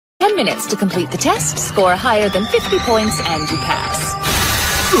10 minutes to complete the test, score higher than 50 points, and you pass.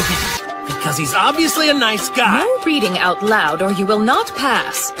 Because he's obviously a nice guy. No reading out loud or you will not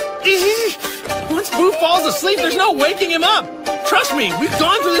pass. Once Boo falls asleep, there's no waking him up. Trust me, we've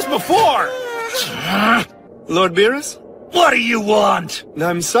gone through this before. Lord Beerus? What do you want?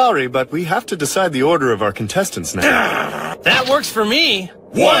 I'm sorry, but we have to decide the order of our contestants now. That works for me.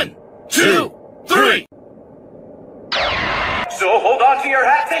 1, 2, 3. So hold on to your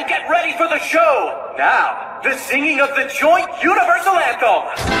hats and get ready for the show! Now, the singing of the joint universal anthem!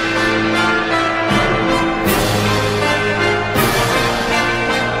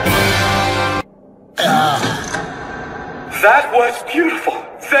 That was beautiful!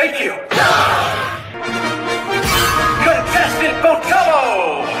 Thank you! Contestant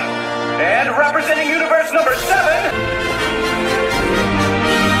Botomo! And representing universe number 7...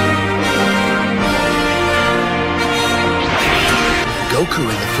 Goku in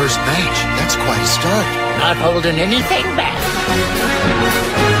the first match. That's quite a start. Not holding anything back.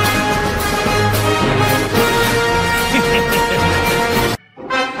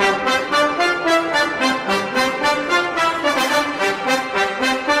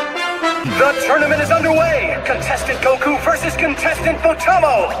 The tournament is underway! Contestant Goku versus contestant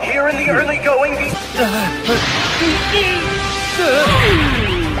Botomo! Here in the early going,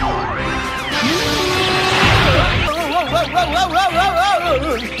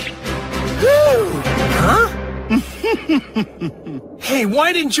 Huh? Hey,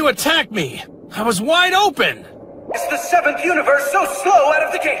 why didn't you attack me? I was wide open! It's the 7th universe so slow out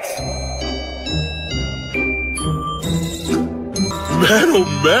of the gates! Man, oh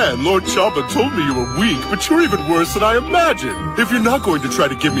man, Lord Champa told me you were weak, but you're even worse than I imagined. If you're not going to try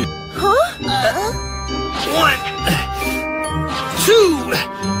to give me... Huh? 1, 2,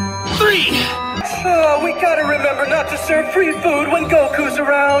 3. Oh, we gotta remember not to serve free food when Goku's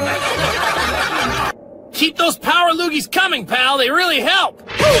around. Keep those power loogies coming, pal. They really help.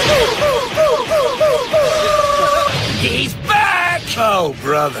 He's back! Oh,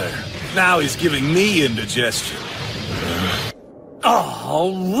 brother. Now he's giving me indigestion.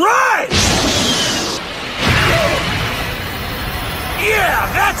 All right! Yeah,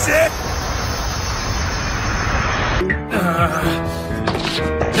 that's it!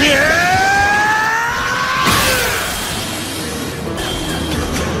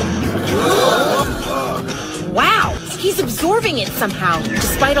 Wow, he's absorbing it somehow.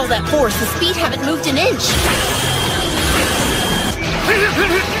 Despite all that force, his feet haven't moved an inch.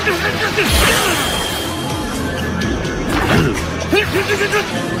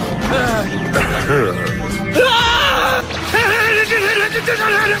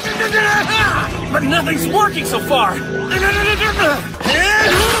 But nothing's working so far.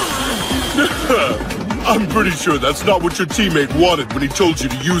 I'm pretty sure that's not what your teammate wanted when he told you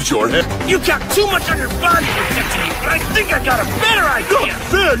to use your head. You got too much on your body to dictate, but I think I got a better idea. Not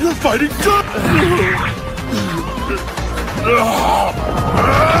fair, you're fighting good.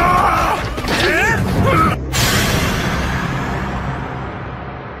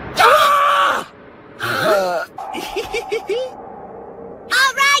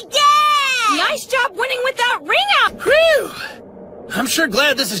 All right, yeah! Nice job winning with that ring up! Whew! I'm sure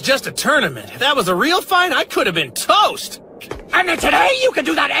glad this is just a tournament. If that was a real fight, I could have been toast. And then today you can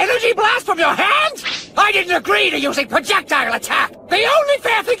do that energy blast from your hands? I didn't agree to using projectile attack. The only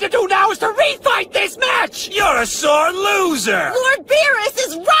fair thing to do now is to refight this match. You're a sore loser. Lord Beerus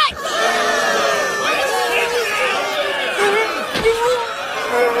is right!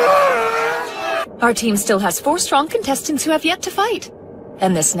 Our team still has 4 strong contestants who have yet to fight.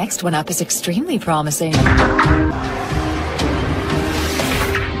 And this next one up is extremely promising.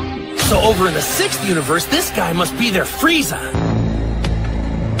 So over in the 6th universe, this guy must be their Frieza.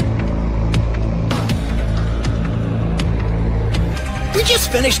 We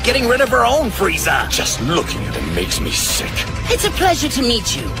just finished getting rid of our own Frieza. Just looking at him makes me sick. It's a pleasure to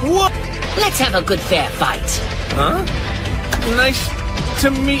meet you. What? Let's have a good fair fight. Huh? Nice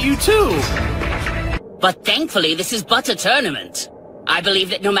to meet you too. But thankfully, this is but a tournament. I believe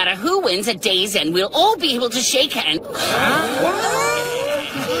that no matter who wins at day's end, we'll all be able to shake hands.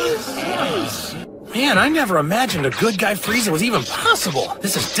 Man, I never imagined a good guy Frieza was even possible.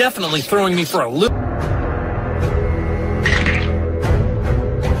 This is definitely throwing me for a loop.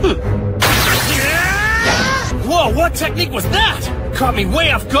 Whoa, what technique was that? Caught me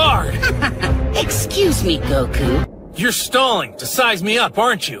way off guard. Excuse me, Goku. You're stalling to size me up,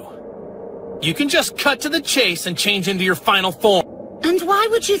 aren't you? You can just cut to the chase and change into your final form. And why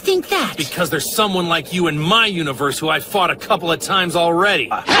would you think that? Because there's someone like you in my universe who I've fought a couple of times already.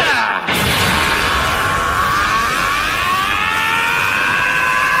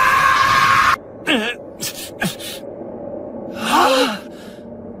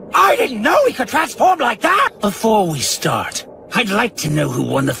 didn't know he could transform like that! Before we start, I'd like to know who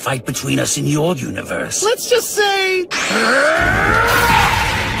won the fight between us in your universe. Let's just say...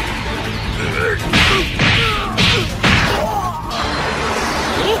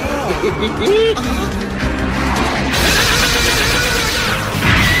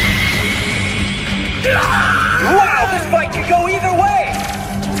 Wow, this fight could go either way!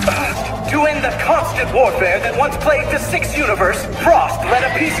 To end the constant warfare that once plagued the 6th universe, Frost led a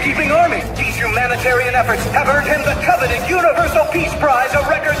peacekeeping army. These humanitarian efforts have earned him the coveted Universal Peace Prize a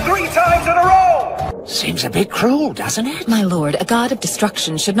record 3 times in a row! Seems a bit cruel, doesn't it? My lord, a god of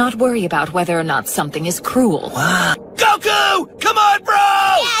destruction should not worry about whether or not something is cruel. Wow. Goku! Come on, bro!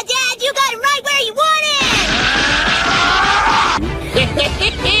 Yeah, Dad, you got it right where you want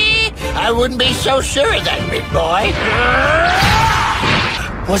it! I wouldn't be so sure of that, big boy.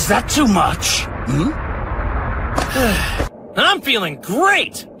 Was that too much? I'm feeling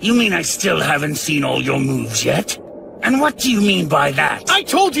great! You mean I still haven't seen all your moves yet? And what do you mean by that? I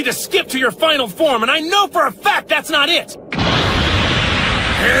told you to skip to your final form, and I know for a fact that's not it!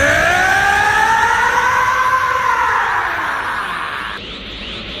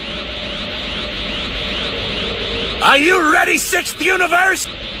 Are you ready, 6th universe?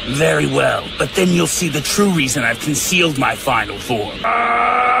 Very well, but then you'll see the true reason I've concealed my final form.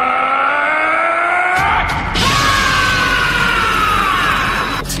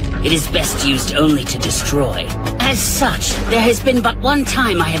 It is best used only to destroy. As such, there has been but one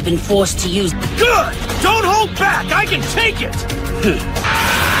time I have been forced to use... Good! Don't hold back! I can take it!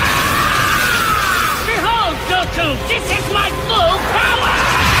 Behold, Goku! This is my full power!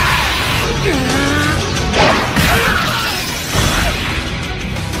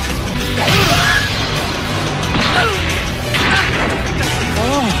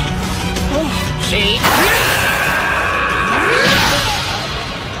 See?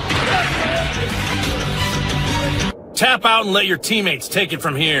 Tap out and let your teammates take it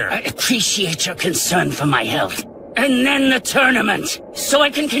from here. I appreciate your concern for my health. And then the tournament, so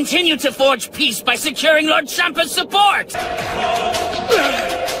I can continue to forge peace by securing Lord Champa's support! I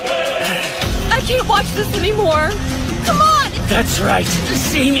can't watch this anymore! Come on! That's right. The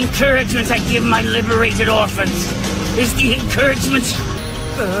same encouragement I give my liberated orphans is the encouragement...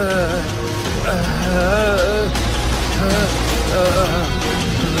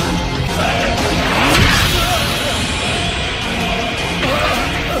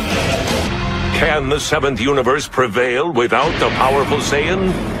 Can the 7th universe prevail without the powerful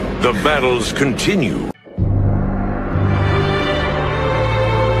Saiyan? The battles continue.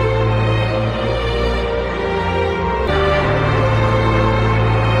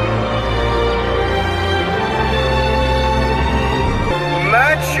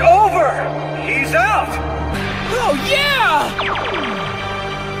 Match over! He's out! Oh, yeah!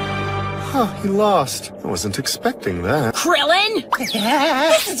 Huh, he lost. I wasn't expecting that. Krillin?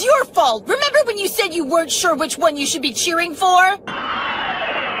 This is your fault! Remember when you said you weren't sure which one you should be cheering for?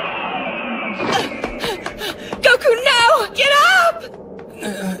 Goku, no! Get up!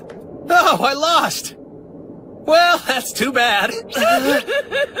 Oh, I lost! Well, that's too bad.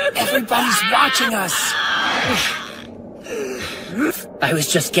 Everybody's watching us. I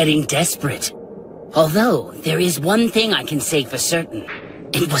was just getting desperate. Although, there is one thing I can say for certain.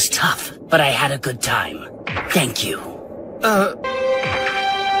 It was tough, but I had a good time. Thank you. I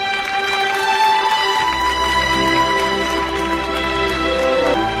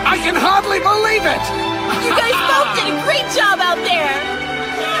can hardly believe it! You guys both did a great job out there!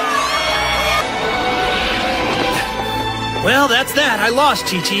 Well, that's that. I lost,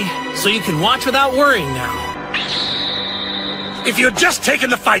 Chi-Chi. So you can watch without worrying now. If you'd just taken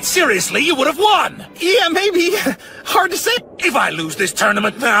the fight seriously, you would have won! Yeah, maybe. Hard to say. If I lose this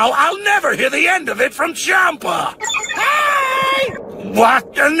tournament now, I'll never hear the end of it from Champa! Hey!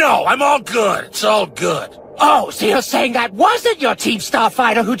 What? No, I'm all good. It's all good. Oh, so you're saying that wasn't your Team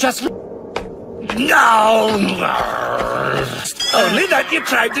Starfighter who just... No! Only that you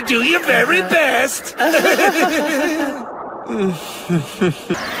tried to do your very best!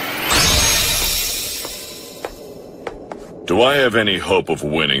 Do I have any hope of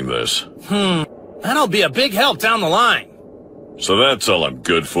winning this? That'll be a big help down the line. So that's all I'm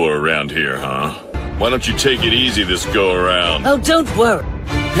good for around here, huh? Why don't you take it easy this go around? Oh, don't worry.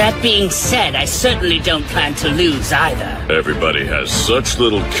 That being said, I certainly don't plan to lose either. Everybody has such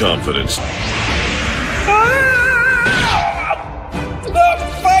little confidence. The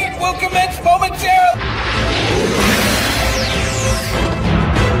fight will commence momentarily!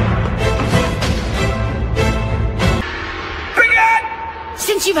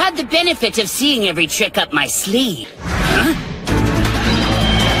 Since you've had the benefit of seeing every trick up my sleeve, huh?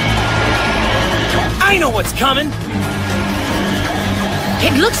 I know what's coming!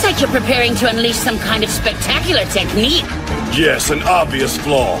 It looks like you're preparing to unleash some kind of spectacular technique. Yes, an obvious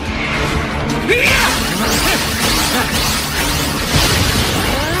flaw.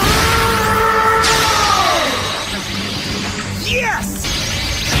 Yes!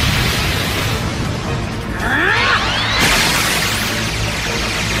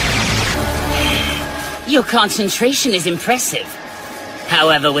 Your concentration is impressive.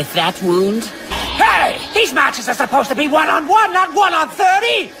 However, with that wound... Hey! These matches are supposed to be one-on-one, not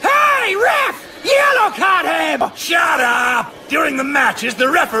one-on-30! Hey, ref! Yellow card him! Shut up! During the matches, the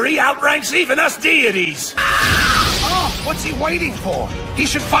referee outranks even us deities. Oh, what's he waiting for? He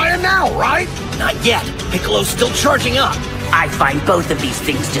should fire now, right? Not yet. Piccolo's still charging up. I find both of these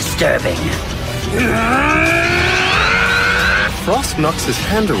things disturbing. If Frost knocks his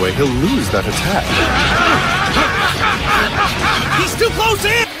hand away, he'll lose that attack. He's too close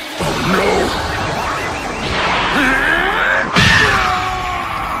in!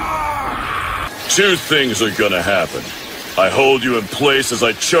 Two things are gonna happen. I hold you in place as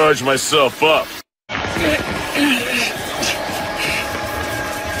I charge myself up.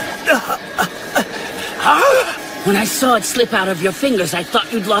 When I saw it slip out of your fingers, I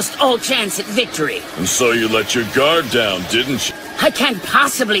thought you'd lost all chance at victory. And so you let your guard down, didn't you? I can't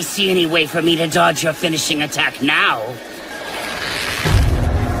possibly see any way for me to dodge your finishing attack now.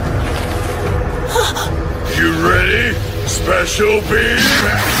 You ready? Special beam!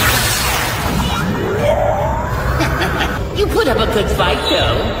 You put up a good fight,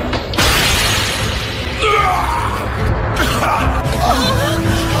 though.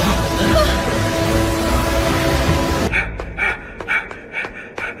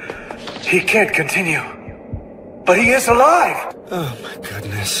 He can't continue. But he is alive! Oh my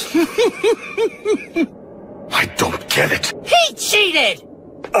goodness. I don't get it. He cheated!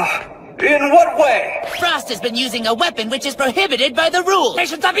 In what way? Frost has been using a weapon which is prohibited by the rules.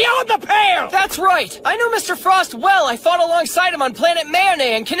 Nations are beyond the pale! That's right! I know Mr. Frost well. I fought alongside him on planet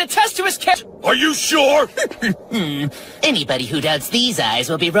Mayonnaise and can attest to his Are you sure? Anybody who doubts these eyes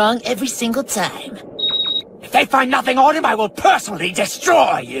will be wrong every single time. If they find nothing on him, I will personally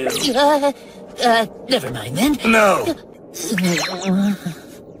destroy you! Never mind then. No.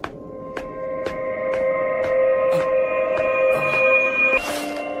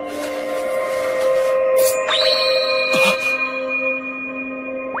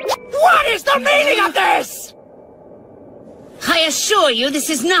 What is the meaning of this? I assure you, this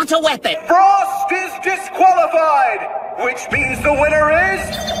is not a weapon. Frost is disqualified! Which means the winner is...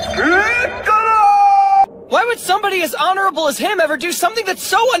 Piccolo! Why would somebody as honorable as him ever do something that's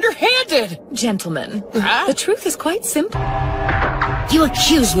so underhanded? Gentlemen, the truth is quite simple. You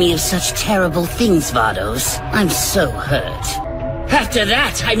accuse me of such terrible things, Vados. I'm so hurt. After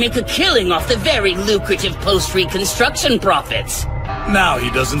that, I make a killing off the very lucrative post-reconstruction profits. Now he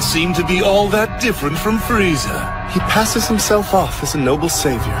doesn't seem to be all that different from Frieza. He passes himself off as a noble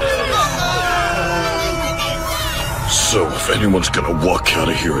savior. So if anyone's gonna walk out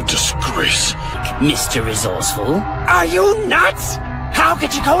of here a disgrace... Mr. Resourceful? Are you nuts? How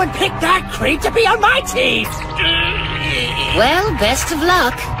could you go and pick that creep to be on my team? Well, best of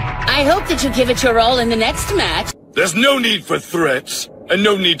luck. I hope that you give it your all in the next match. There's no need for threats, and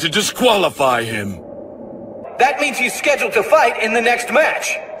no need to disqualify him. That means he's scheduled to fight in the next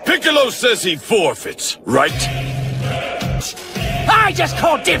match. Piccolo says he forfeits, right? I just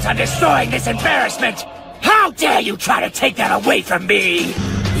called dibs on destroying this embarrassment! How dare you try to take that away from me?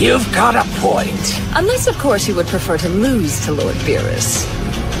 You've got a point. Unless, of course, you would prefer to lose to Lord Beerus.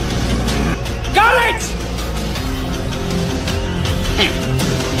 Got it!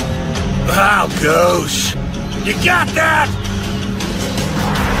 How goes? You got that?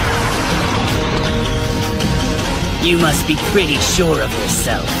 You must be pretty sure of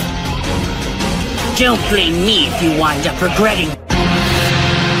yourself. Don't blame me if you wind up regretting.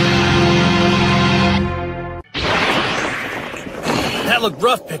 That looked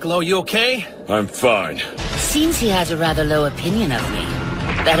rough, Piccolo. You okay? I'm fine. Seems he has a rather low opinion of me.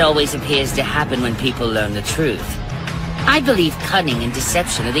 That always appears to happen when people learn the truth. I believe cunning and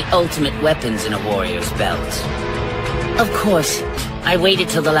deception are the ultimate weapons in a warrior's belt. Of course, I waited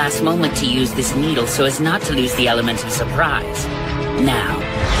till the last moment to use this needle so as not to lose the element of surprise. Now,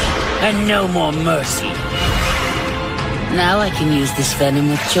 and no more mercy. Now I can use this venom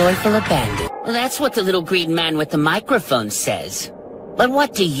with joyful abandon. Well, that's what the little green man with the microphone says. But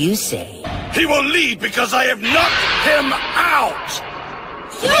what do you say? He will lead because I have knocked him out!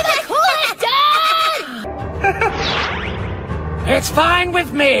 You're the coolest, Dad! It's fine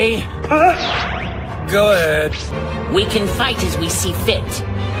with me. Go ahead. We can fight as we see fit.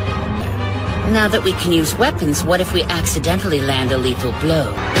 Now that we can use weapons, what if we accidentally land a lethal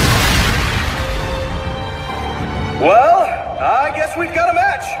blow? Well, I guess we've got a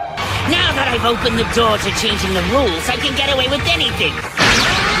match. Now that I've opened the door to changing the rules, I can get away with anything.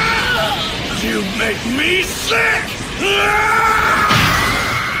 You make me sick!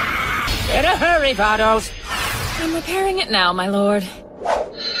 In a hurry, Vados. I'm repairing it now, my lord.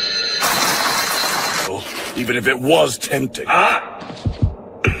 Oh, even if it was tempting.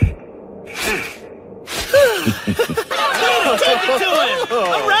 Take it to him!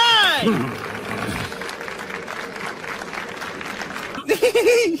 All right!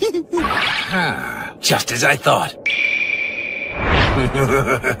 Just as I thought.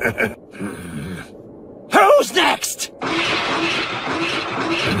 Who's next?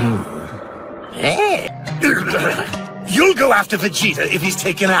 You'll go after Vegeta if he's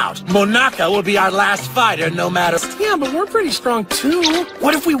taken out. Monaka will be our last fighter no matter... Yeah, but we're pretty strong too.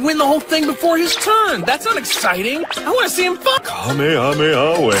 What if we win the whole thing before his turn? That's not exciting. I want to see him fuck.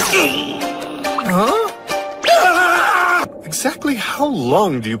 Kamehameha. Huh? Exactly how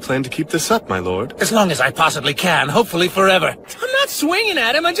long do you plan to keep this up, my lord? As long as I possibly can, hopefully forever. I'm not swinging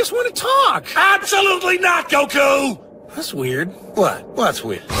at him, I just want to talk. Absolutely not, Goku! That's weird. What? What's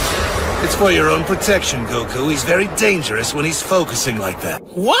weird? It's for your own protection, Goku. He's very dangerous when he's focusing like that.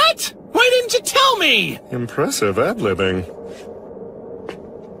 What? Why didn't you tell me? Impressive ad-libbing.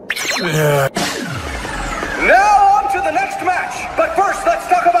 Now on to the next match. But first, let's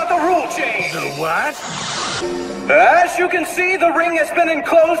talk about the rule change. The what? As you can see, the ring has been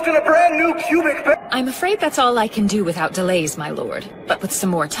enclosed in a brand new cubic... I'm afraid that's all I can do without delays, my lord. But with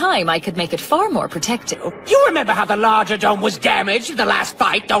some more time, I could make it far more protective. You remember how the larger dome was damaged in the last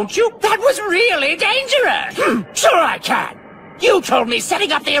fight, don't you? That was really dangerous! Sure I can! You told me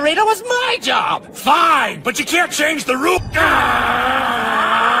setting up the arena was my job! Fine, but you can't change the rule.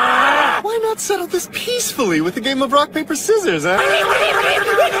 Why not settle this peacefully with a game of rock, paper, scissors, eh?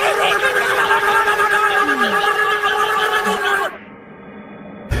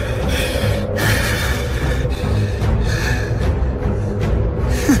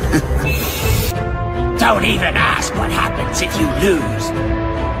 Don't even ask what happens if you lose.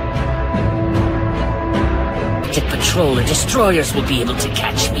 The patrol and destroyers will be able to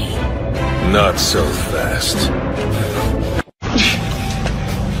catch me. Not so fast.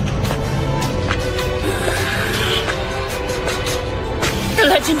 The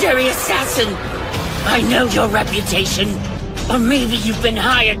legendary assassin! I know your reputation. Or maybe you've been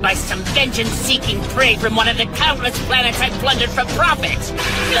hired by some vengeance-seeking prey from one of the countless planets I've plundered for profit.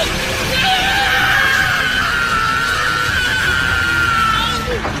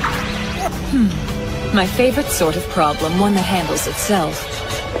 My favorite sort of problem, one that handles itself.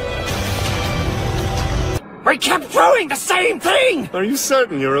 We kept doing the same thing! Are you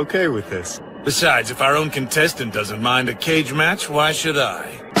certain you're okay with this? Besides, if our own contestant doesn't mind a cage match, why should I?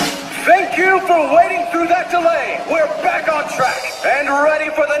 Thank you for waiting through that delay. We're back on track and ready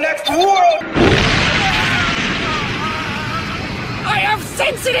for the next world. I have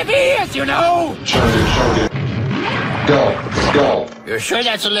sensitive ears, you know! Go. You're sure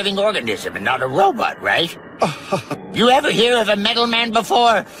that's a living organism and not a robot, right? You ever hear of a metal man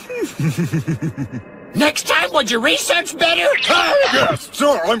before? Next time, would you research better? Yes,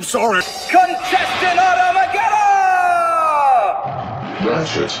 sir, I'm sorry. Contestant Armageddon!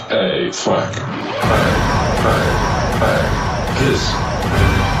 Ratchet A. Flack. His.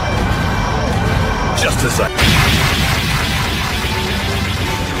 Just as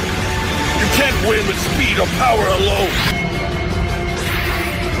You can't win with speed or power alone!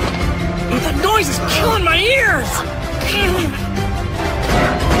 That noise is killing my ears!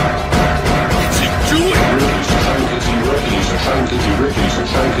 What's he doing?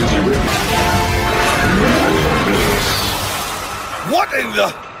 What in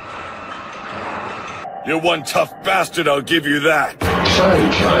the... You're one tough bastard, I'll give you that.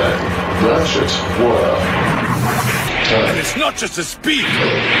 Ratchet War. And it's not just his speed.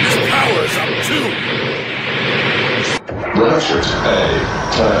 His power is up too. Ratchet A.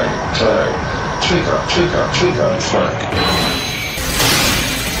 Tag. Chica, Flack.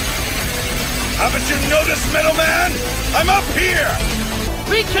 Haven't you noticed, middleman? I'm up here!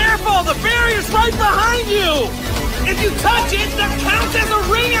 Be careful! The barrier's right behind you! If you touch it, that counts as a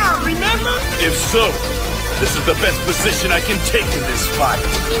ring out, remember? If so, this is the best position I can take in this fight.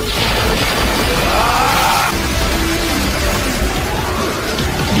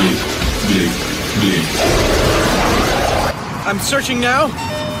 I'm searching now.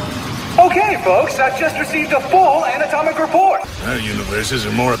 Okay, folks, I've just received a full anatomic report. Our universes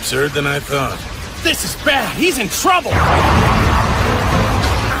are more absurd than I thought. This is bad. He's in trouble.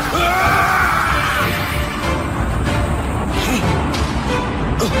 Ah!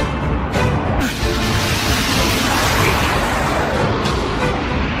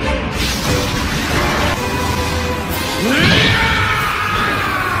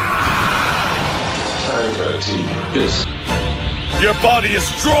 Yes. Your body is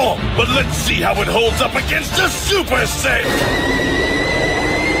strong, but let's see how it holds up against a Super Saiyan!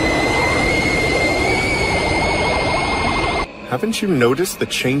 Haven't you noticed the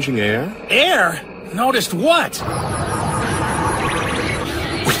changing air? Air? Noticed what?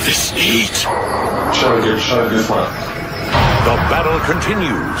 With this heat! Target one. The battle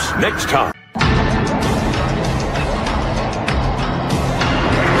continues next time.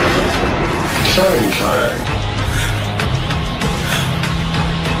 Time.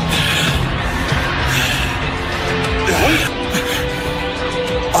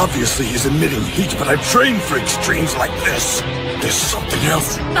 Obviously he's emitting heat, but I've trained for extremes like this. There's something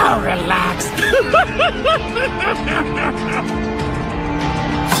else. Oh, relax.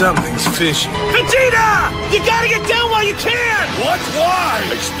 Something's fishy. Vegeta! You gotta get down while you can! What? Why?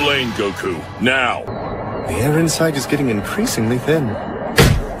 Explain, Goku. Now. The air inside is getting increasingly thin.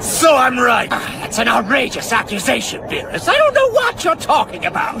 So I'm right! That's an outrageous accusation, Beerus. I don't know what you're talking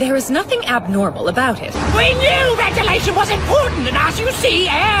about. There is nothing abnormal about it. We knew ventilation was important, and as you see,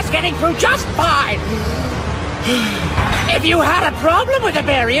 air's getting through just fine. If you had a problem with the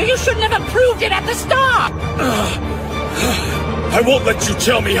barrier, you shouldn't have approved it at the start. I won't let you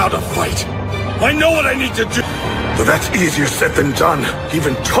tell me how to fight. I know what I need to do. But that's easier said than done.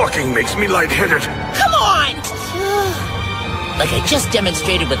 Even talking makes me lightheaded. Come on! Like I just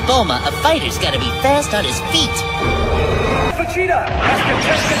demonstrated with Bulma, a fighter's gotta be fast on his feet. Vegeta, as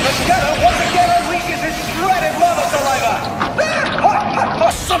contestant Vegeta once again unleashes his shredded lava saliva.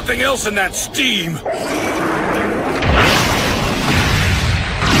 Something else in that steam.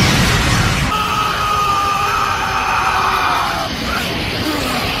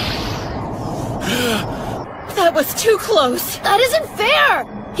 That was too close. That isn't fair.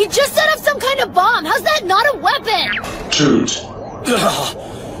 He just set up some kind of bomb. How's that not a weapon? Toot.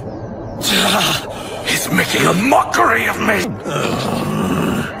 He's making a mockery of me!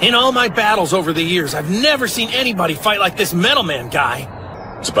 In all my battles over the years, I've never seen anybody fight like this Metal Man guy.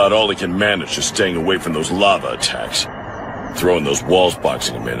 It's about all he can manage, just staying away from those lava attacks. Throwing those walls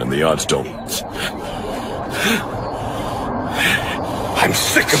boxing him in, and the odds don't... I'm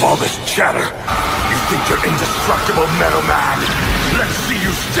sick of all this chatter. You think you're indestructible, Metal Man? Let's see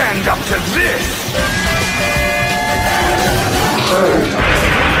you stand up to this!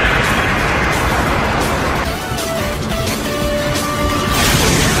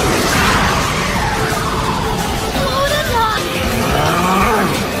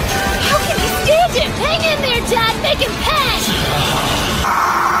 How can he stand it? Hang in there, Dad. Make him pay.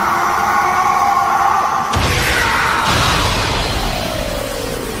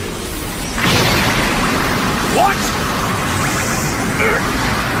 What?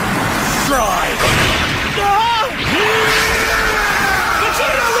 Try!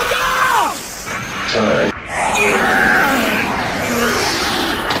 Vegeta, look out! Time.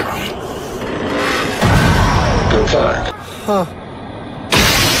 Go back. Huh.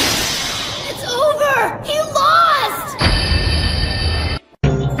 It's over. He lost.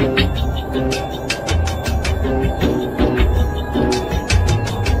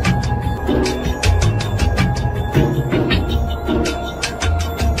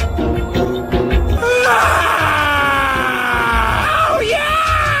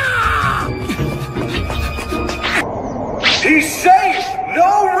 He's safe!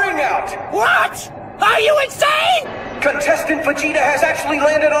 No ring out! What? Are you insane? Contestant Vegeta has actually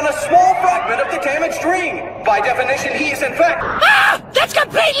landed on a small fragment of the damaged ring. By definition, he is in fact... Ah! That's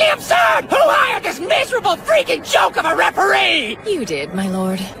completely absurd! Who hired this miserable freaking joke of a referee? You did, my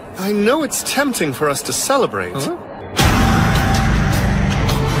lord. I know it's tempting for us to celebrate. Huh?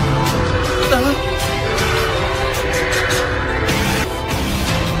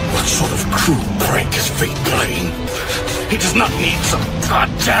 What sort of cruel prank is fate playing? He does not need some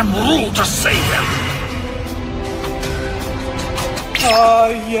goddamn rule to save him!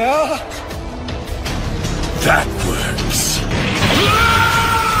 Yeah? That works.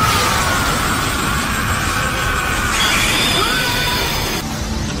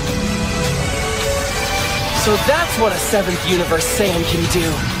 So that's what a 7th universe Saiyan can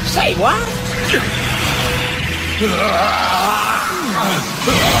do. Say what?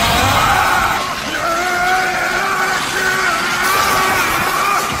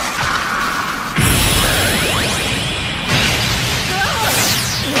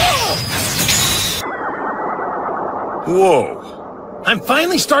 Whoa. I'm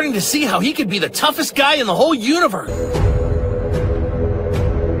finally starting to see how he could be the toughest guy in the whole universe.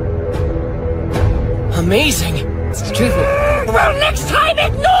 amazing. It's truthful. Well, next time,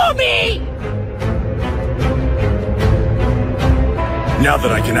 ignore me! Now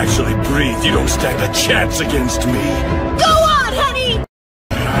that I can actually breathe, you don't stand a chance against me. Go on, honey!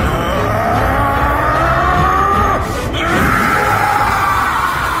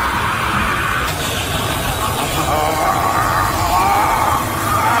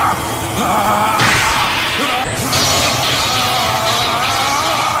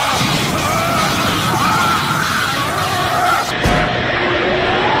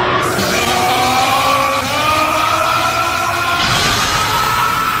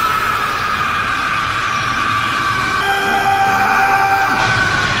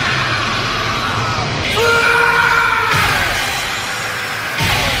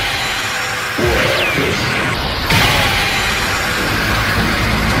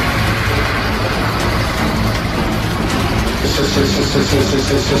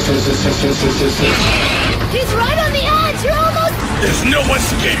 He's right on the edge! You're almost... There's no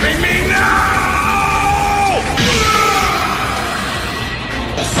escaping me now!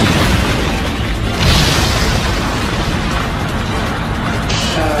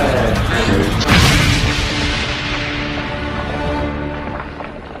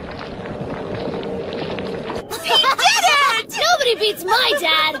 He did it! Nobody beats my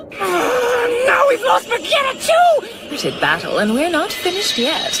dad! Now we've lost Beerus too! Limited battle, and we're not finished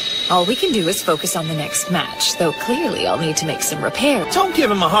yet. All we can do is focus on the next match, though clearly I'll need to make some repairs. Don't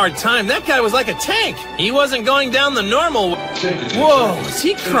give him a hard time. That guy was like a tank. He wasn't going down the normal... Whoa, is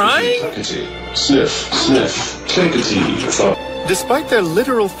he crying? Sniff, sniff, take a tea. Despite their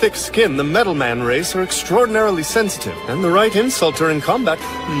literal thick skin, the Metal Man race are extraordinarily sensitive, and the right insulter in combat.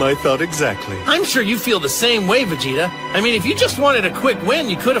 My thought exactly. I'm sure you feel the same way, Vegeta. I mean, if you just wanted a quick win,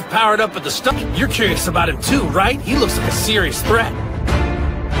 you could have powered up at the start. You're curious about him too, right? He looks like a serious threat.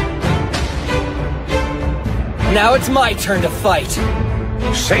 Now it's my turn to fight.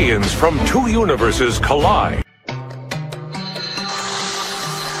 Saiyans from two universes collide.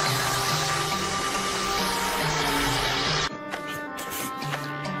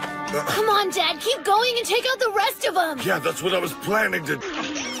 Come on, Dad, keep going and take out the rest of them! Yeah, that's what I was planning to...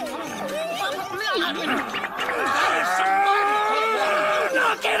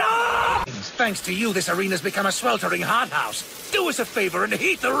 Knock it off! Thanks to you, this arena's become a sweltering hothouse. Do us a favor and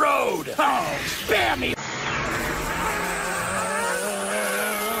heat the road! Oh, spare me!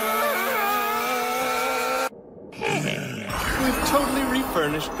 We've totally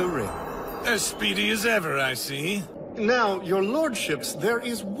refurnished the ring. As speedy as ever, I see. Now, your lordships, there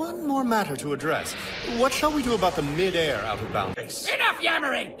is one more matter to address. What shall we do about the mid-air outer boundaries? Enough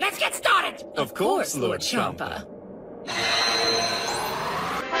yammering! Let's get started! Of course, Lord Champa.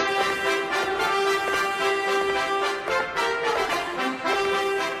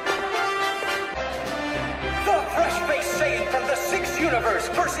 The fresh-faced Saiyan from the 6th universe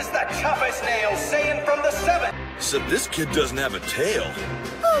versus the toughest nail Saiyan from the 7th. Except this kid doesn't have a tail.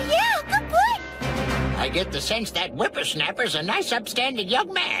 Oh yeah, good point! I get the sense that whippersnapper's a nice upstanding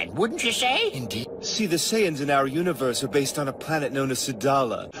young man, wouldn't you say? Indeed. See, the Saiyans in our universe are based on a planet known as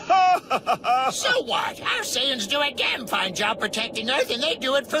Sadala. So what? Our Saiyans do a damn fine job protecting Earth, and they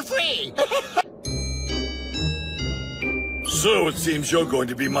do it for free. So it seems you're going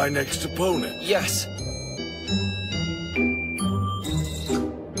to be my next opponent. Yes.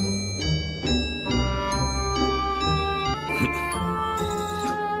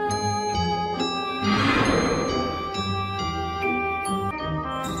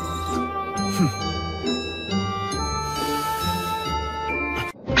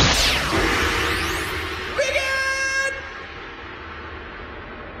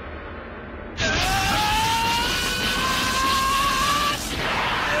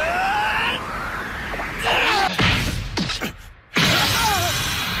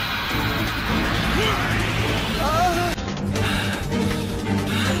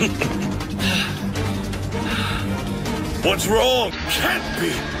 What's wrong? Can't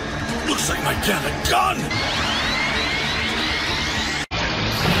be. Looks like my damn gun.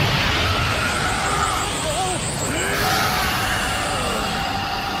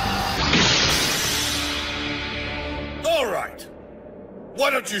 All right. Why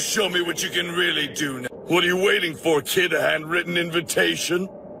don't you show me what you can really do now? What are you waiting for, kid? A handwritten invitation?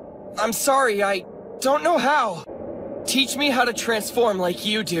 I'm sorry, I don't know how. Teach me how to transform like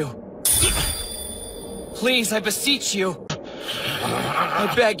you do. Please, I beseech you.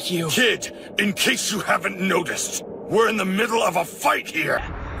 I beg you. Kid, in case you haven't noticed, we're in the middle of a fight here.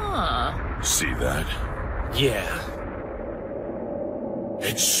 Huh. See that? Yeah.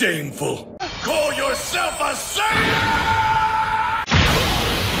 It's shameful. Call yourself a Saiyan!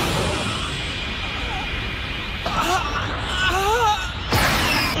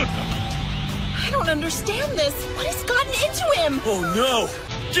 understand this. What has gotten into him? Oh no!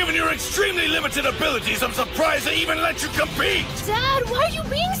 Given your extremely limited abilities, I'm surprised they even let you compete! Dad, why are you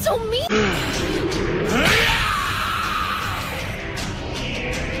being so mean?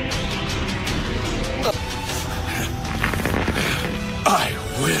 I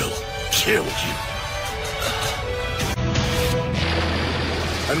will kill you.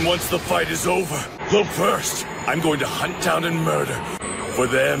 And once the fight is over, look first, I'm going to hunt down and murder. For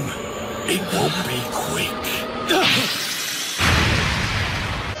them, it won't be quick.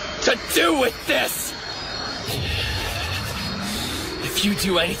 To do with this! If you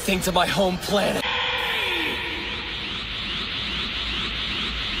do anything to my home planet...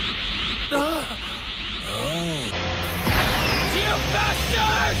 You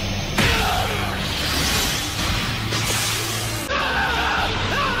bastard!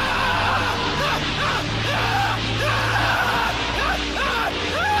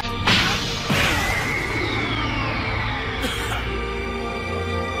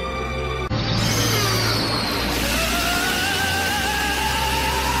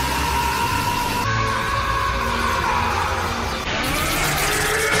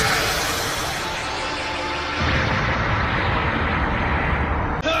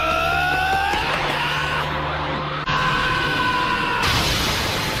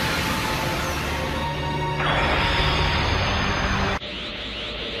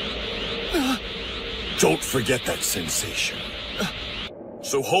 Don't forget that sensation.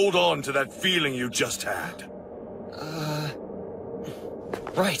 So hold on to that feeling you just had.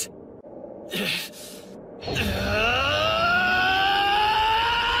 Right.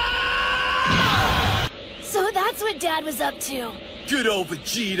 So that's what Dad was up to. Good old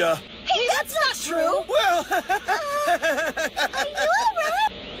Vegeta. Hey, that's not true! Well... Are you alright?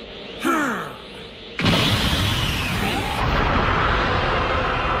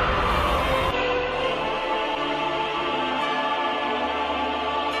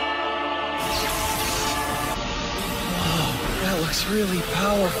 That looks really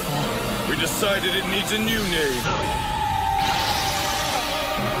powerful. We decided it needs a new name.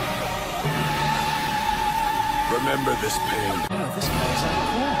 Remember this pain. Oh, this guy's on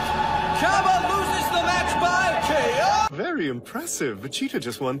point. Champa loses the match by KO! Very impressive. Vegeta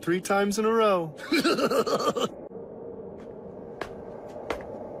just won 3 times in a row.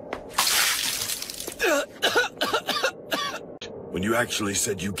 When you actually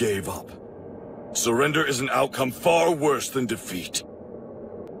said you gave up. Surrender is an outcome far worse than defeat.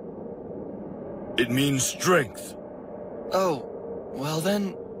 It means strength. Oh, well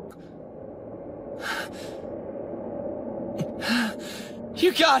then...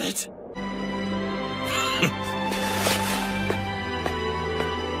 You got it!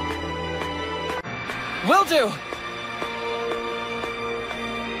 Will do!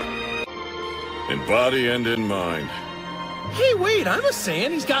 In body and in mind. Hey, wait, I was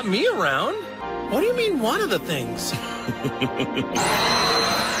saying he's got me around. What do you mean, one of the things?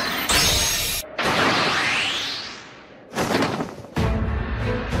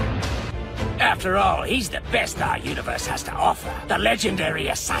 After all, he's the best our universe has to offer. The legendary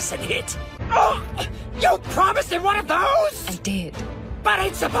assassin hit. Oh, you promised him one of those? I did. But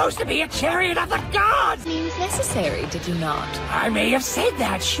it's supposed to be a chariot of the gods! Seems necessary, did you not? I may have said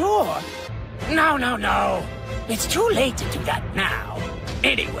that, sure. No, no, no. It's too late to do that now.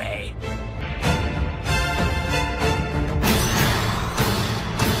 Anyway.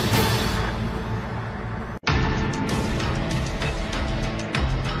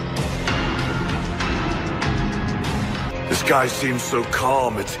 This guy seems so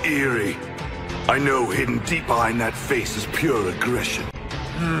calm, it's eerie. I know hidden deep behind that face is pure aggression.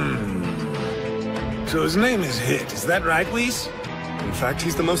 So his name is Hit, is that right, Whis? In fact,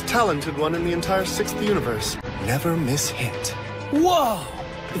 he's the most talented one in the entire 6th universe. Never miss hit. Whoa!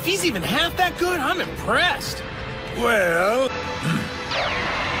 If he's even half that good, I'm impressed. Well...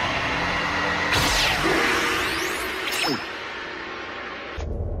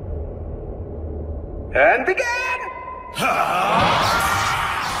 And begin!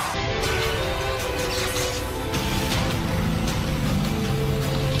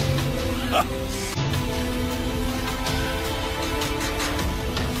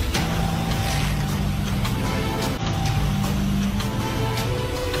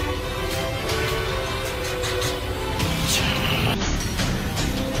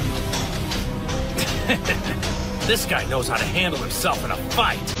 This guy knows how to handle himself in a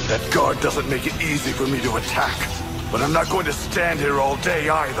fight. That guard doesn't make it easy for me to attack. But I'm not going to stand here all day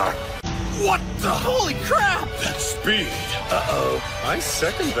either. What the? Holy crap! That speed! Uh-oh. I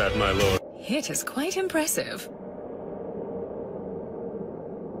second that, my lord. Hit is quite impressive.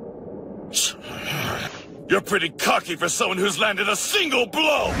 You're pretty cocky for someone who's landed a single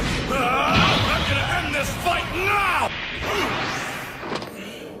blow! I'm gonna end this fight now!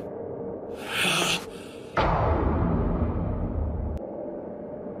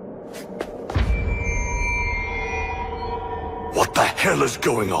 What the hell is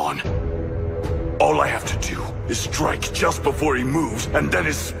going on? All I have to do is strike just before he moves, and then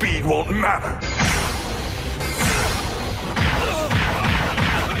his speed won't matter.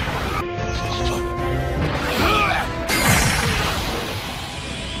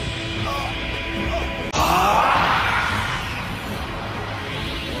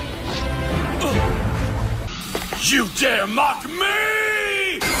 You dare mock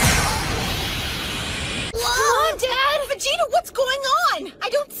me! Come on, Dad! Vegeta, what's going on? I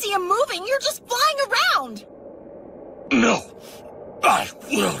don't see him moving. You're just flying around. No, I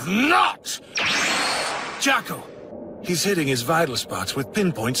will not! Jocko, he's hitting his vital spots with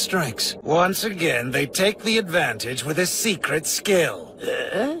pinpoint strikes. Once again, they take the advantage with a secret skill.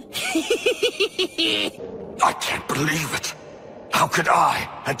 I can't believe it. How could I,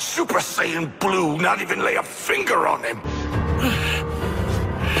 and Super Saiyan Blue, not even lay a finger on him?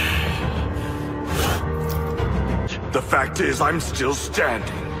 The fact is, I'm still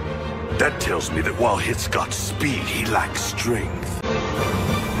standing. That tells me that while Hit's got speed, he lacks strength.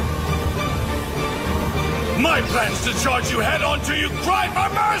 My plan's to charge you head on till you cry for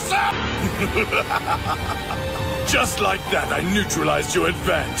mercy! Just like that, I neutralized your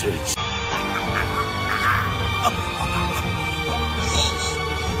advantage.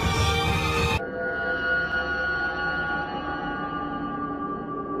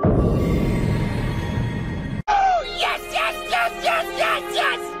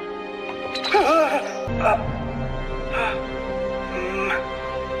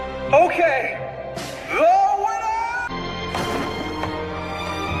 Okay, the winner!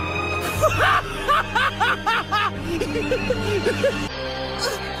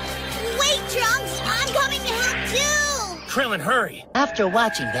 Wait, Trunks! I'm coming to help too! Krillin, hurry! After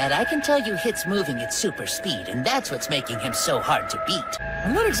watching that, I can tell you Hit's moving at super speed, and that's what's making him so hard to beat.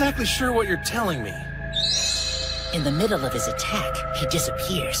 I'm not exactly sure what you're telling me. In the middle of his attack, he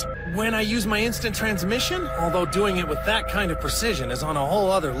disappears. When I use my instant transmission? Although doing it with that kind of precision is on a whole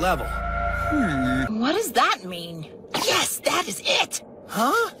other level. What does that mean? Yes, that is it!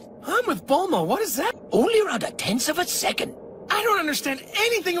 Huh? I'm with Bulma. What is that? Only around 1/10 of a second. I don't understand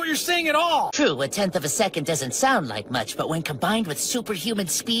anything what you're saying at all. True, 1/10 of a second doesn't sound like much, but when combined with superhuman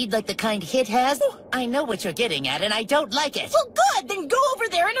speed like the kind Hit has, I know what you're getting at, and I don't like it. Well, good! Then go over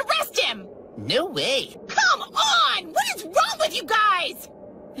there and arrest him! No way. Come on! What is wrong with you guys?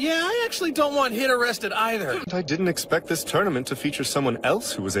 Yeah, I actually don't want Hit arrested either. I didn't expect this tournament to feature someone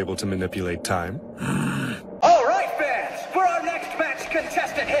else who was able to manipulate time. All right, fans, for our next match,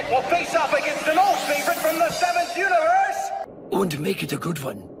 contestant Hit will face off against an old favorite from the 7th universe. And make it a good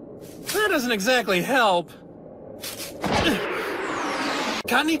one. That doesn't exactly help.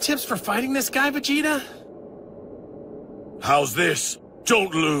 Got any tips for fighting this guy, Vegeta? How's this?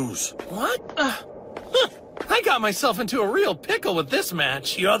 Don't lose. What? I got myself into a real pickle with this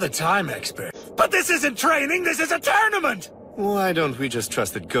match. You're the time expert. But this isn't training, this is a tournament! Why don't we just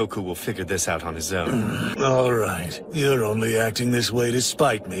trust that Goku will figure this out on his own? All right. You're only acting this way to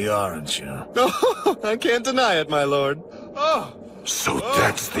spite me, aren't you? Oh, I can't deny it, my lord. Oh. So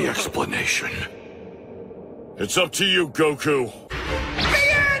that's the explanation. It's up to you, Goku.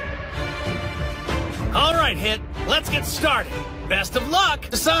 All right, Hit. Let's get started. Best of luck!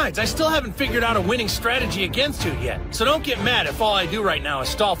 Besides, I still haven't figured out a winning strategy against you yet, so don't get mad if all I do right now is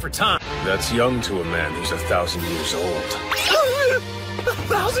stall for time. That's young to a man who's 1,000 years old.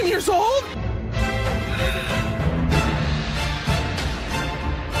 1,000 years old?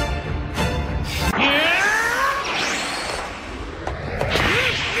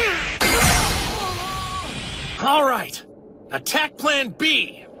 All right. Attack Plan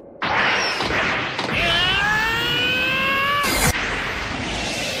B.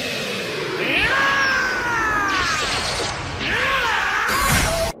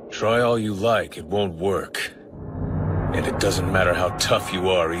 Try all you like, it won't work. And it doesn't matter how tough you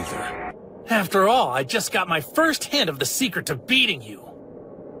are either. After all, I just got my first hint of the secret to beating you.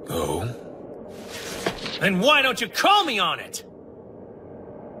 Oh? Then why don't you call me on it?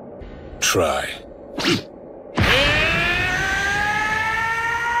 Try.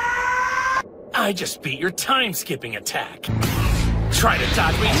 I just beat your time-skipping attack. Try to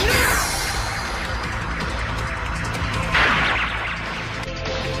dodge me.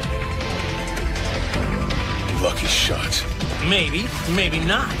 Lucky shot. Maybe, maybe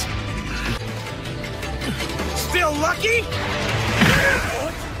not. Still lucky?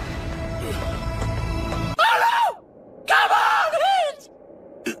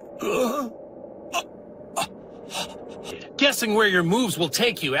 guessing where your moves will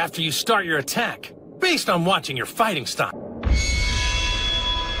take you after you start your attack, based on watching your fighting style.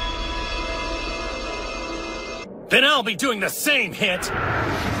 Then I'll be doing the same, Hit.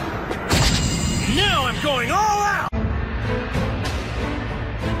 Now I'm going all out!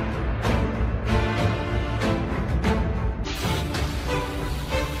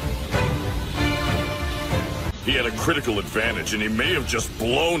 He had a critical advantage, and he may have just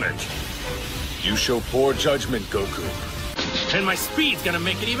blown it. You show poor judgment, Goku. And my speed's gonna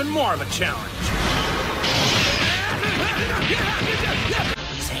make it even more of a challenge.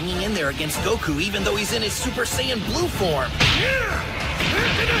 He's hanging in there against Goku, even though he's in his Super Saiyan Blue form.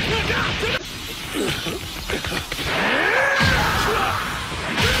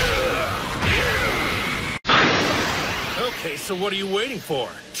 Okay, so what are you waiting for?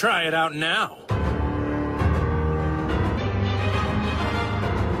 Try it out now.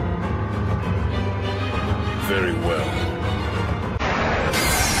 Very well.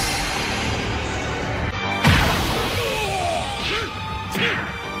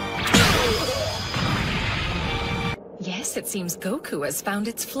 Yes, it seems Goku has found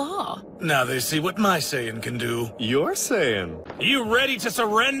its flaw. Now they see what my Saiyan can do. Your Saiyan. You ready to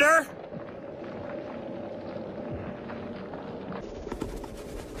surrender?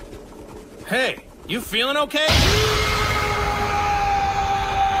 Hey, you feeling okay?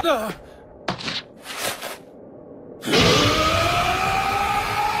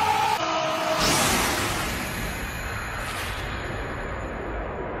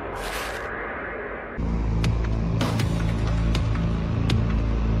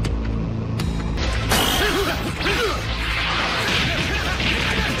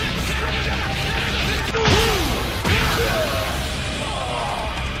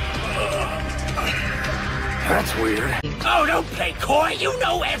 That's weird. Oh, don't play coy. You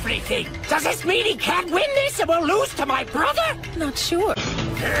know everything. Does this mean he can't win this and will lose to my brother? Not sure.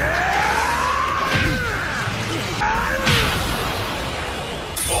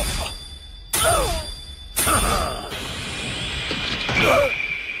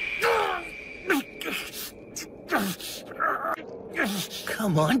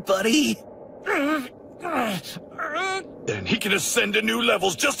 Come on, buddy. And he can ascend to new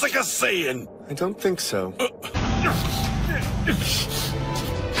levels just like a Saiyan. I don't think so.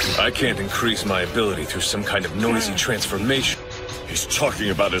 I can't increase my ability through some kind of noisy transformation. He's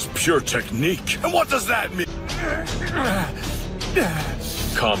talking about his pure technique. And what does that mean?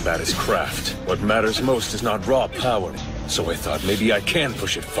 Combat is craft. What matters most is not raw power. So I thought maybe I can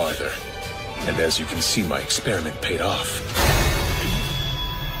push it farther. And as you can see, my experiment paid off.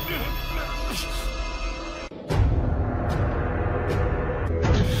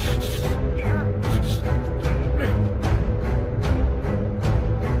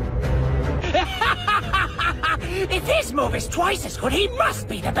 If his move is twice as good, he must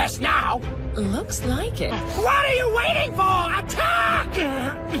be the best now. Looks like it. What are you waiting for? Attack!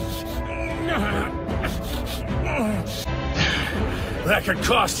 That could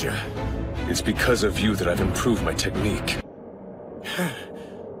cost you. It's because of you that I've improved my technique.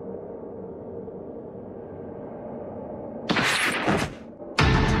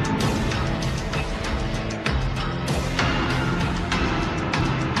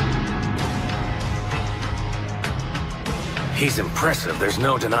 He's impressive, there's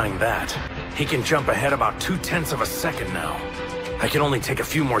no denying that. He can jump ahead about 0.2 of a second now. I can only take a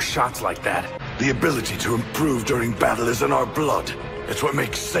few more shots like that. The ability to improve during battle is in our blood. It's what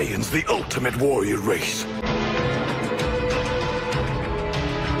makes Saiyans the ultimate warrior race.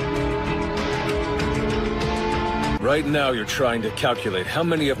 Right now, you're trying to calculate how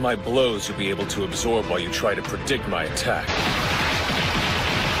many of my blows you'll be able to absorb while you try to predict my attack.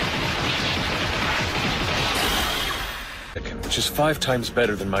 Which is 5 times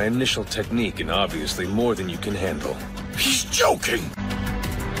better than my initial technique and obviously more than you can handle. He's joking!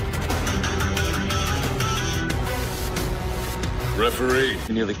 Referee,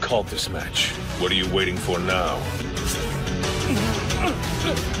 you nearly called this match. What are you waiting for now?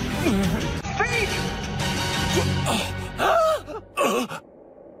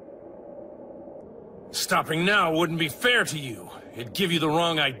 Stopping now wouldn't be fair to you. It'd give you the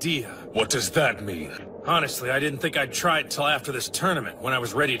wrong idea. What does that mean? Honestly, I didn't think I'd try it till after this tournament, when I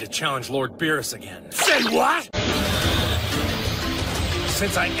was ready to challenge Lord Beerus again. Say what?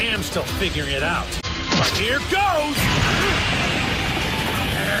 Since I am still figuring it out. But here goes!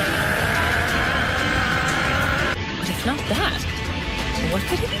 But if not that, what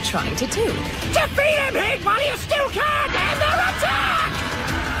could he be trying to do? Defeat him, Hit, while you still can! And their attack!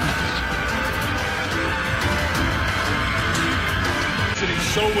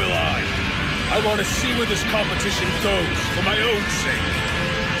 So will I. I want to see where this competition goes, for my own sake.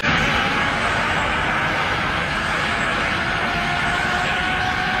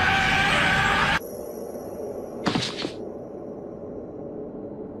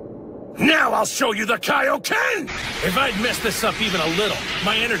 Now I'll show you the Kaioken! If I'd messed this up even a little,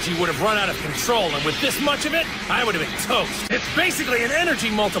 my energy would have run out of control, and with this much of it, I would have been toast. It's basically an energy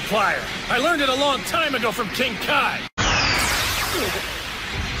multiplier. I learned it a long time ago from King Kai.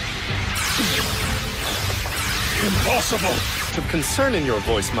 Impossible! Of concern in your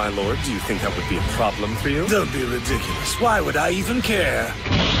voice, my lord, do you think that would be a problem for you? Don't be ridiculous. Why would I even care?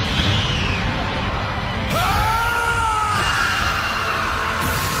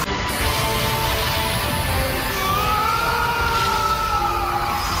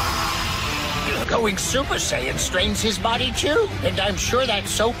 Going Super Saiyan strains his body too, and I'm sure that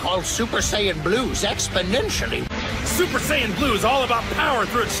so-called Super Saiyan Blue's exponentially. Super Saiyan Blue is all about power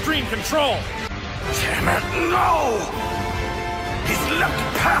through extreme control. Damn it, no! He's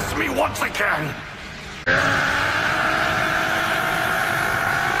leapt past me once again!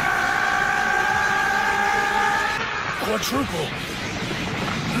 Quadruple!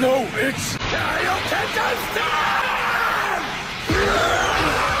 No, it's... Kaioken to stand!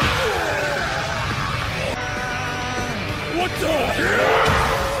 What the?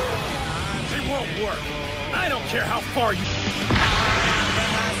 It won't work. I don't care how far you...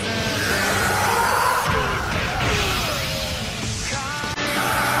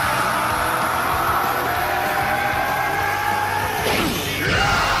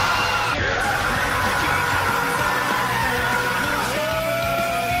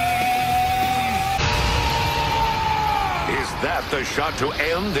 Is that the shot to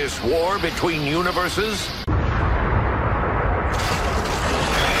end this war between universes?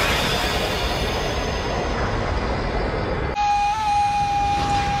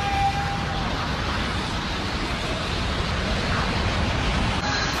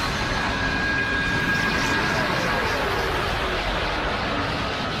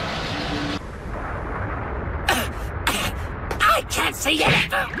 I can't see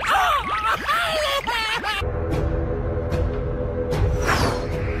anything!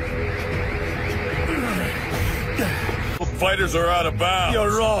 Fighters are out of bounds.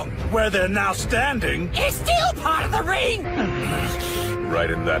 You're wrong. Where they're now standing... It's still part of the ring!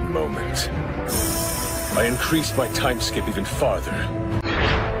 Right in that moment, I increased my time skip even farther.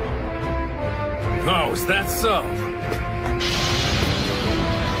 Oh, is that so?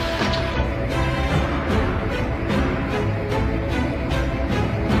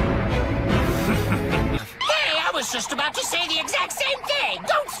 Hey, I was just about to say the exact same thing!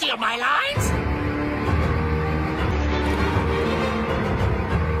 Don't steal my lines!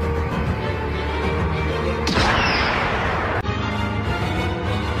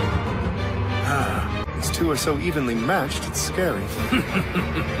 These two are so evenly matched, it's scary.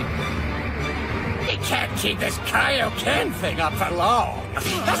 He can't keep this Kaioken thing up for long.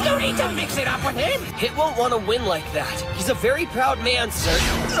 There's no need to mix it up with him. Hit won't want to win like that. He's a very proud man, sir.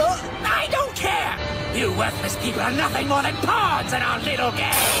 I don't care. You worthless people are nothing more than pawns in our little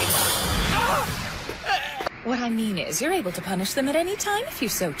game. What I mean is, you're able to punish them at any time if you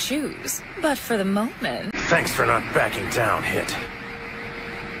so choose. But for the moment... Thanks for not backing down, Hit.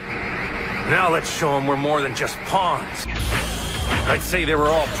 Now let's show them we're more than just pawns. I'd say they were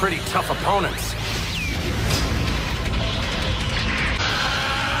all pretty tough opponents.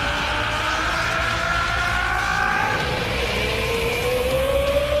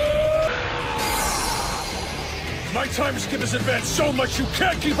 My time skip has advanced so much you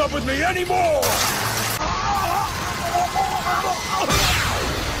can't keep up with me anymore!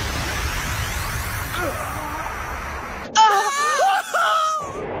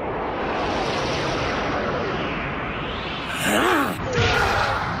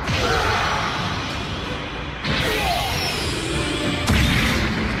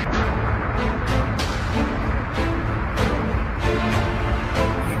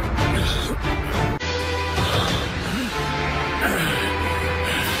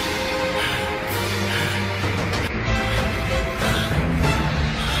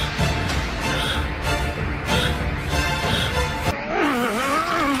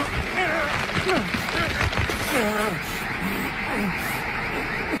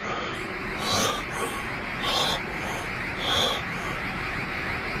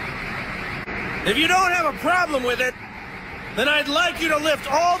 If you don't have a problem with it, then I'd like you to lift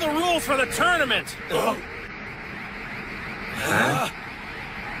all the rules for the tournament.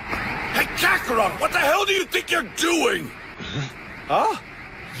 Hey, Kakarot, what the hell do you think you're doing? Ah?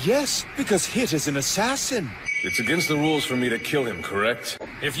 Yes, because Hit is an assassin. It's against the rules for me to kill him, correct?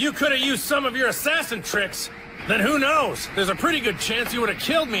 If you could have used some of your assassin tricks, then who knows? There's a pretty good chance you would have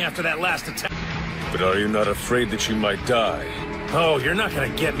killed me after that last attack. But are you not afraid that you might die? Oh, you're not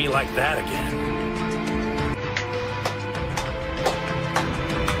gonna get me like that again.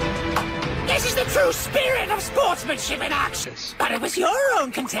 This is the true spirit of sportsmanship in action. But it was your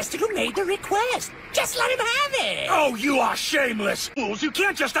own contestant who made the request. Just let him have it. Oh, you are shameless fools. You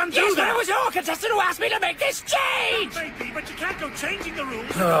can't just undo Yes, but that. it was your contestant who asked me to make this change. Maybe, but you can't go changing the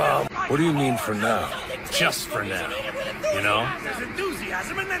rules. What do you mean for now? Just for now. You know? There's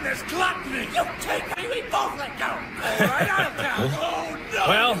enthusiasm and then there's gluttony. You take me, we both let go. All right, I'll count. Oh, no.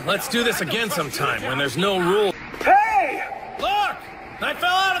 Well, let's do this again sometime when there's no rule. Hey! Look! I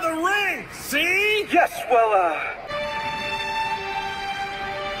fell out of the ring! See? Yes, well,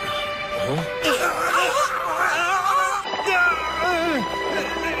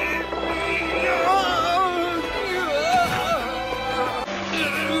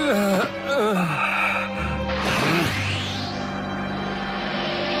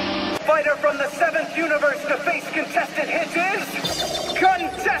 Fighter from the 7th universe to face contestant hit is...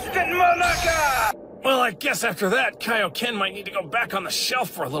 Contestant Malaka! Well, I guess after that, Kaioken might need to go back on the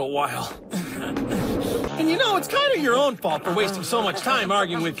shelf for a little while. And you know, it's kind of your own fault for wasting so much time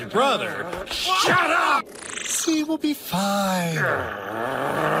arguing with your brother. Shut up! See, we'll be fine.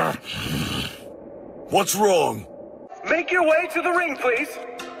 What's wrong? Make your way to the ring, please.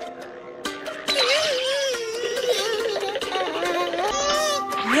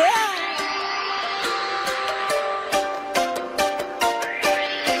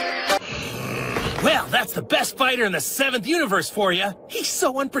 Well, that's the best fighter in the 7th universe for you. He's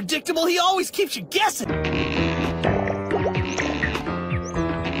so unpredictable, he always keeps you guessing.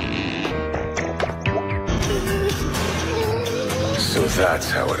 So that's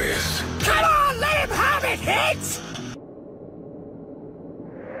how it is. Come on, let him have it, Hits!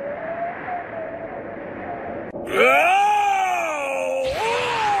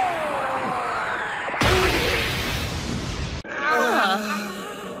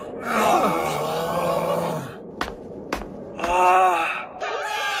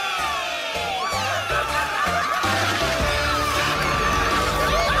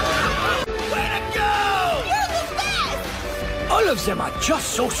 All of them are just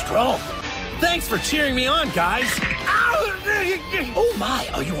so strong. Thanks for cheering me on, guys. Oh my,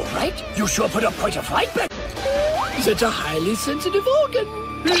 are you alright? You sure put up quite a fight, but... Such a highly sensitive organ.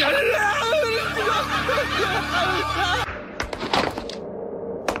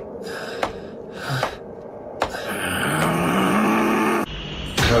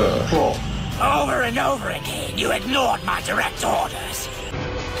 Over and over again, you ignored my direct orders.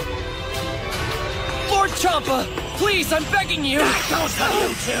 Lord Champa, please, I'm begging you. That goes for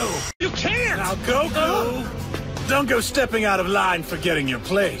you too. You can't! Now, Goku! Don't go stepping out of line for getting your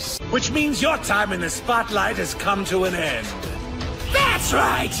place. Which means your time in the spotlight has come to an end. That's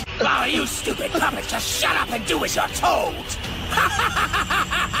right! Now you stupid puppets just shut up and do as you're told!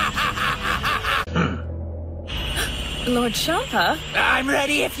 Lord Champa? I'm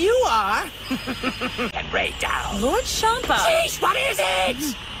ready if you are. And right down. Lord Champa? Jeez, what is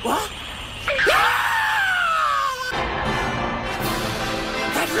it? What?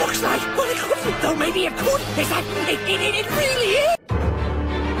 That looks like... Well, it couldn't, though. Maybe it could. Is that... It really is?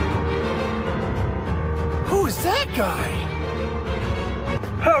 Who is that guy?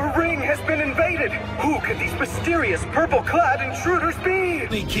 A ring has been invaded! Who could these mysterious purple-clad intruders be?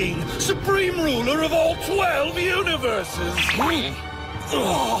 The King, supreme ruler of all 12 universes!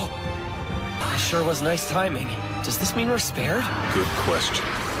 Oh, sure was nice timing. Does this mean we're spared? Good question.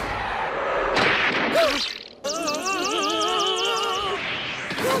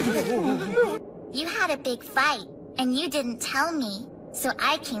 You had a big fight, and you didn't tell me, so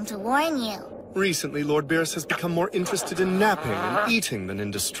I came to warn you. Recently, Lord Beerus has become more interested in napping and eating than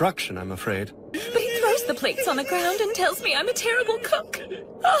in destruction, I'm afraid. But he throws the plates on the ground and tells me I'm a terrible cook.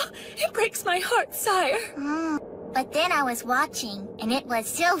 Oh, it breaks my heart, sire. But then I was watching, and it was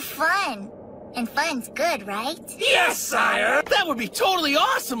so fun. And fun's good, right? Yes, sire! That would be totally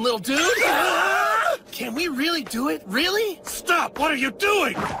awesome, little dude! Can we really do it? Really? Stop! What are you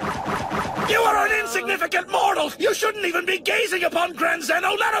doing? You are an insignificant mortal! You shouldn't even be gazing upon Grand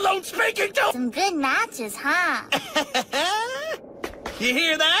Zeno, let alone speaking to— Some good matches, huh? You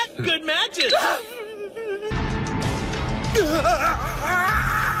hear that? Good matches!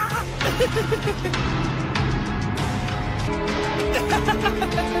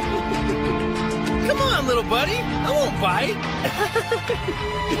 Come on, little buddy. I won't bite.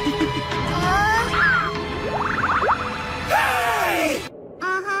 Hey!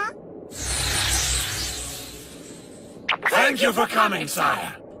 Uh-huh. I Thank you for coming,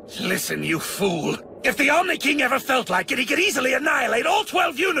 sire. Listen, you fool. If the Omni King ever felt like it, he could easily annihilate all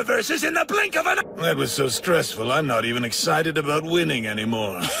 12 universes in the blink of an eye. That was so stressful, I'm not even excited about winning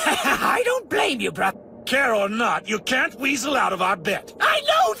anymore. I don't blame you, bruh. Care or not, you can't weasel out of our bet. I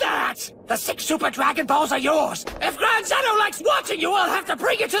know that! The 6 Super Dragon Balls are yours. If Grand Zeno likes watching you, I'll have to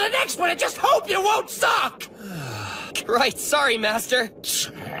bring you to the next one and just hope you won't suck! Right, sorry, Master.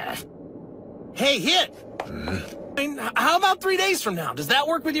 Hey, Hit! How about 3 days from now? Does that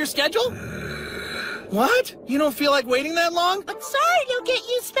work with your schedule? What? You don't feel like waiting that long? I'm sorry to get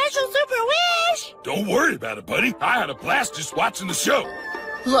you special super wish! Don't worry about it, buddy. I had a blast just watching the show.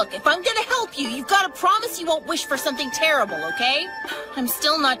 Look, if I'm gonna help you, you've got to promise you won't wish for something terrible, okay? I'm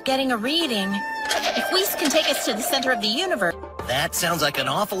still not getting a reading. If Whis can take us to the center of the universe... That sounds like an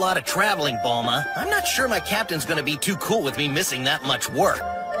awful lot of traveling, Bulma. I'm not sure my captain's gonna be too cool with me missing that much work.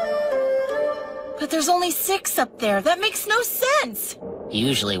 But there's only 6 up there. That makes no sense.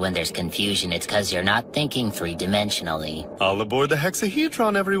 Usually when there's confusion, it's because you're not thinking three-dimensionally. All aboard the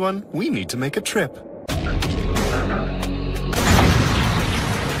hexahedron, everyone. We need to make a trip.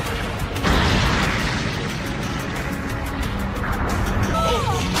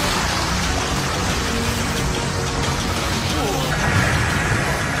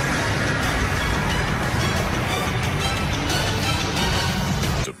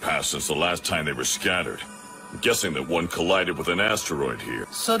 Since the last time they were scattered. I'm guessing that one collided with an asteroid here.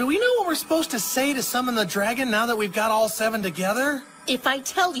 So do we know what we're supposed to say to summon the dragon now that we've got all 7 together? If I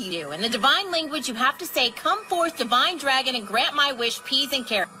tell you, in the divine language, you have to say, "Come forth, divine dragon, and grant my wish, peace and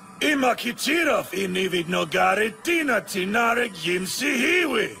care." Imakitirov inivid nogare tina tinare gimsi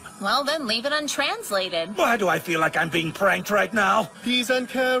hiwi. Well, then leave it untranslated. Why do I feel like I'm being pranked right now? Peas and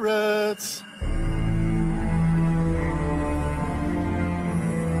carrots.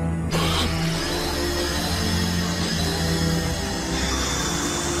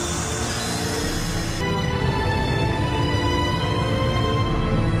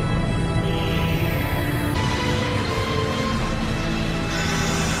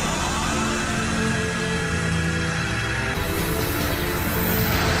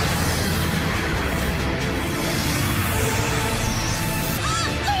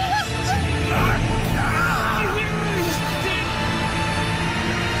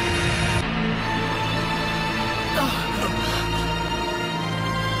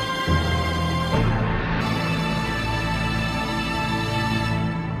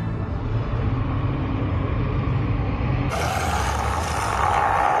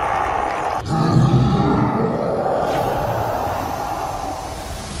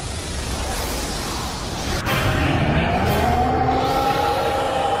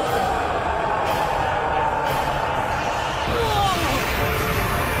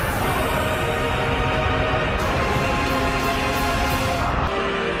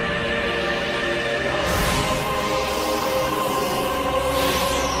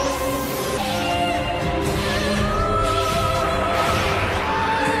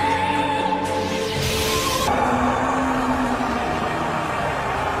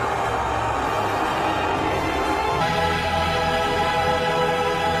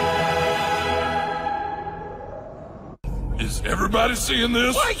 Everybody seeing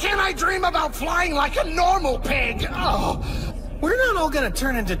this? Why can't I dream about flying like a normal pig? Oh. We're not all gonna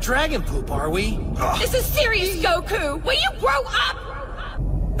turn into dragon poop, are we? This is serious, Goku! Will you grow up?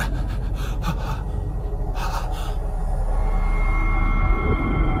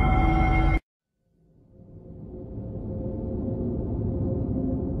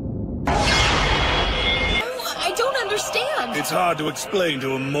 I don't understand. It's hard to explain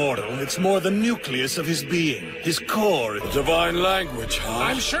to a mortal. It's more the nucleus of his being, his core. Divine language, huh?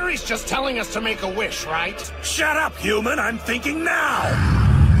 I'm sure he's just telling us to make a wish, right? Shut up, human! I'm thinking now!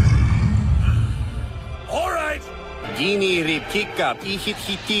 All right! Gini ripkika ihit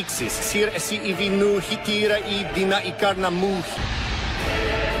hitixis sir esi ivinu hitira I dina ikarna muhi.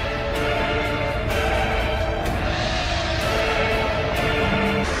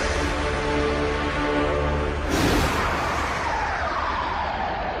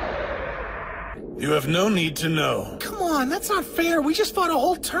 You have no need to know. Come on, that's not fair. We just fought a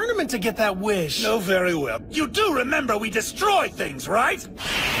whole tournament to get that wish. No, very well. You do remember we destroyed things, right?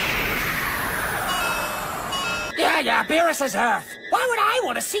 Yeah, Beerus is Earth. Why would I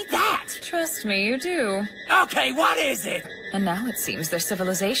want to see that? Trust me, you do. Okay, what is it? And now it seems their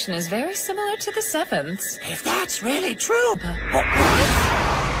civilization is very similar to the Seventh's. If that's really true...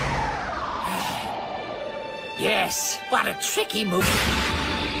 Yes, what a tricky move.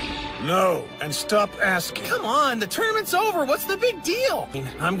 No, and stop asking. Come on, the tournament's over. What's the big deal?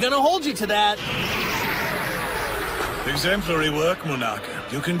 I'm gonna hold you to that. Exemplary work,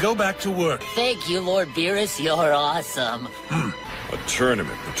 Monaka. You can go back to work. Thank you, Lord Beerus. You're awesome. A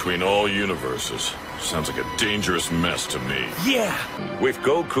tournament between all universes. Sounds like a dangerous mess to me. Yeah! With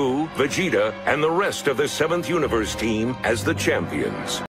Goku, Vegeta, and the rest of the 7th Universe team as the champions.